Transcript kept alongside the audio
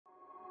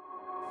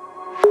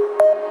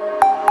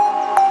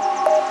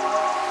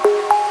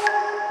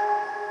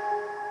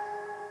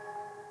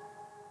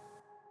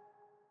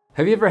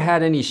Have you ever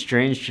had any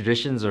strange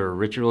traditions or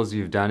rituals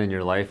you've done in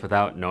your life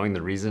without knowing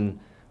the reason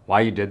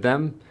why you did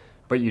them,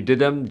 but you did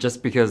them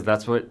just because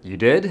that's what you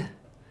did?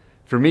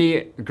 For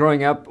me,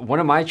 growing up, one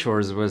of my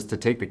chores was to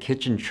take the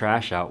kitchen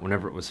trash out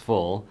whenever it was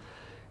full.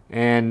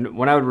 And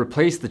when I would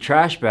replace the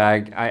trash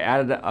bag, I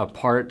added a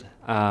part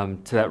to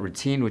that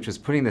routine, which was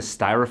putting the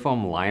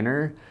styrofoam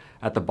liner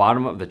at the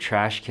bottom of the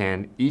trash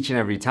can each and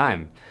every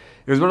time.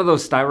 It was one of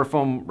those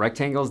styrofoam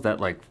rectangles that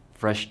like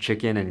fresh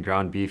chicken and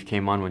ground beef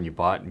came on when you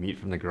bought meat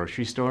from the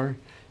grocery store.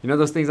 You know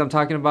those things I'm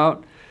talking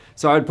about?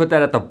 So I would put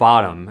that at the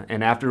bottom,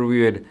 and after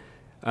we would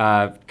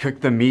cook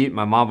the meat,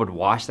 my mom would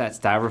wash that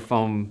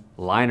styrofoam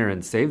liner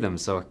and save them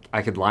so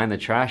I could line the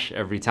trash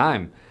every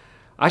time.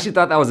 I actually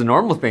thought that was a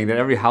normal thing that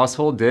every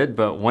household did,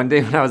 but one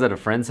day when I was at a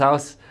friend's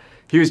house,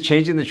 he was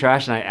changing the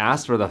trash and I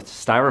asked where the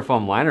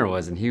styrofoam liner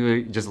was, and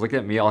he just looked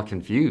at me all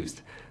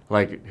confused.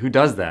 Like, who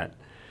does that?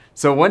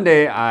 So one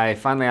day I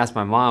finally asked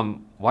my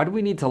mom, why do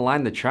we need to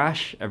line the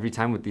trash every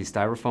time with these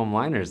styrofoam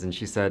liners? And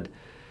she said,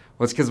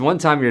 well, it's because one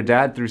time your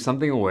dad threw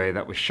something away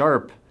that was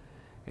sharp,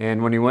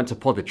 and when he went to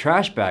pull the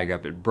trash bag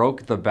up, it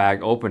broke the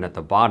bag open at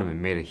the bottom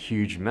and made a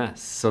huge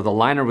mess. So the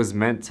liner was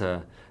meant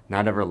to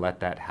not ever let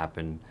that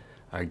happen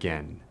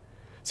again.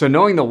 So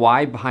knowing the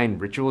why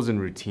behind rituals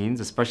and routines,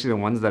 especially the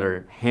ones that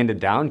are handed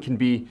down, can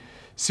be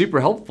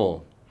super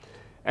helpful.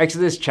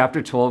 Exodus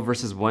chapter 12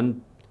 verses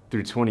 1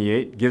 through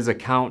 28 gives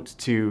account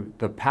to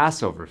the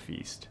Passover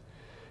feast.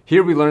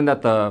 Here we learn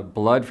that the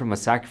blood from a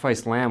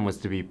sacrificed lamb was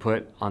to be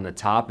put on the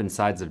top and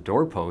sides of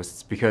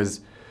doorposts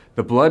because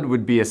the blood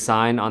would be a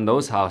sign on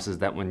those houses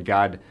that when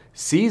God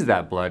sees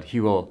that blood, he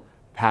will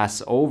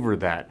pass over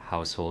that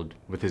household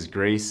with his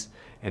grace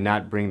and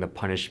not bring the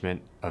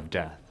punishment of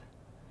death.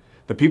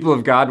 The people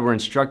of God were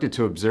instructed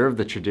to observe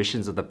the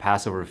traditions of the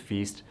Passover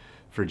feast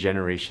for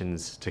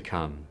generations to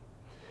come.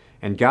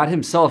 And God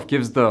himself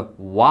gives the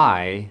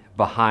why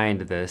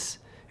behind this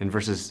in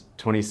verses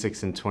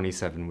 26 and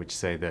 27, which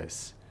say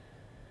this: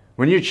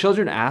 when your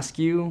children ask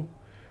you,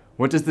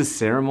 what does this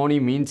ceremony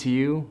mean to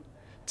you?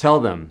 Tell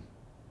them,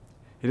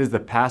 it is the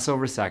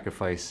Passover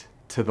sacrifice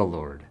to the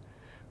Lord,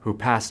 who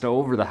passed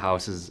over the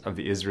houses of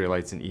the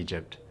Israelites in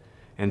Egypt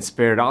and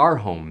spared our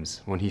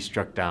homes when he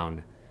struck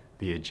down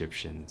the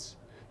Egyptians.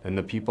 Then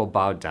the people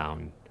bowed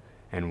down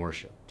and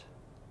worshiped.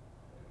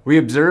 We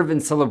observe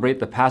and celebrate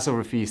the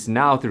Passover feast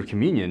now through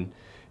communion,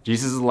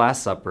 Jesus'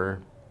 Last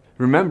Supper,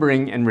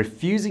 remembering and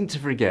refusing to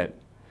forget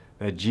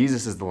that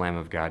Jesus is the Lamb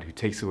of God who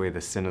takes away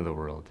the sin of the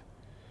world,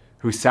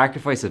 whose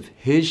sacrifice of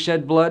his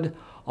shed blood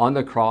on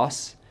the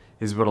cross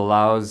is what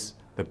allows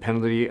the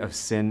penalty of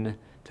sin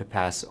to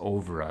pass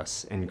over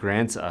us and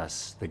grants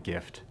us the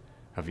gift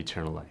of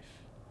eternal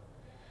life.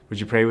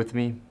 Would you pray with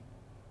me?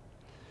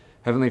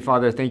 Heavenly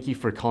Father, thank you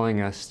for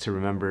calling us to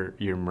remember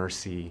your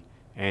mercy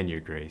and your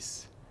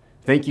grace.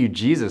 Thank you,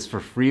 Jesus, for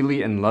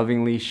freely and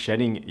lovingly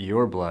shedding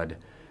your blood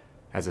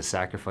as a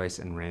sacrifice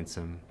and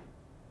ransom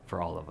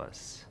for all of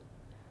us.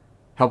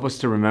 Help us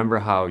to remember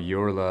how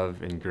your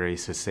love and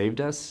grace has saved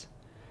us,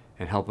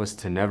 and help us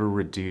to never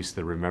reduce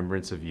the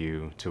remembrance of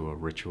you to a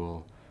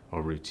ritual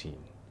or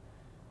routine.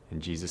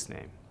 In Jesus'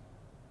 name,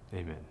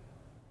 amen.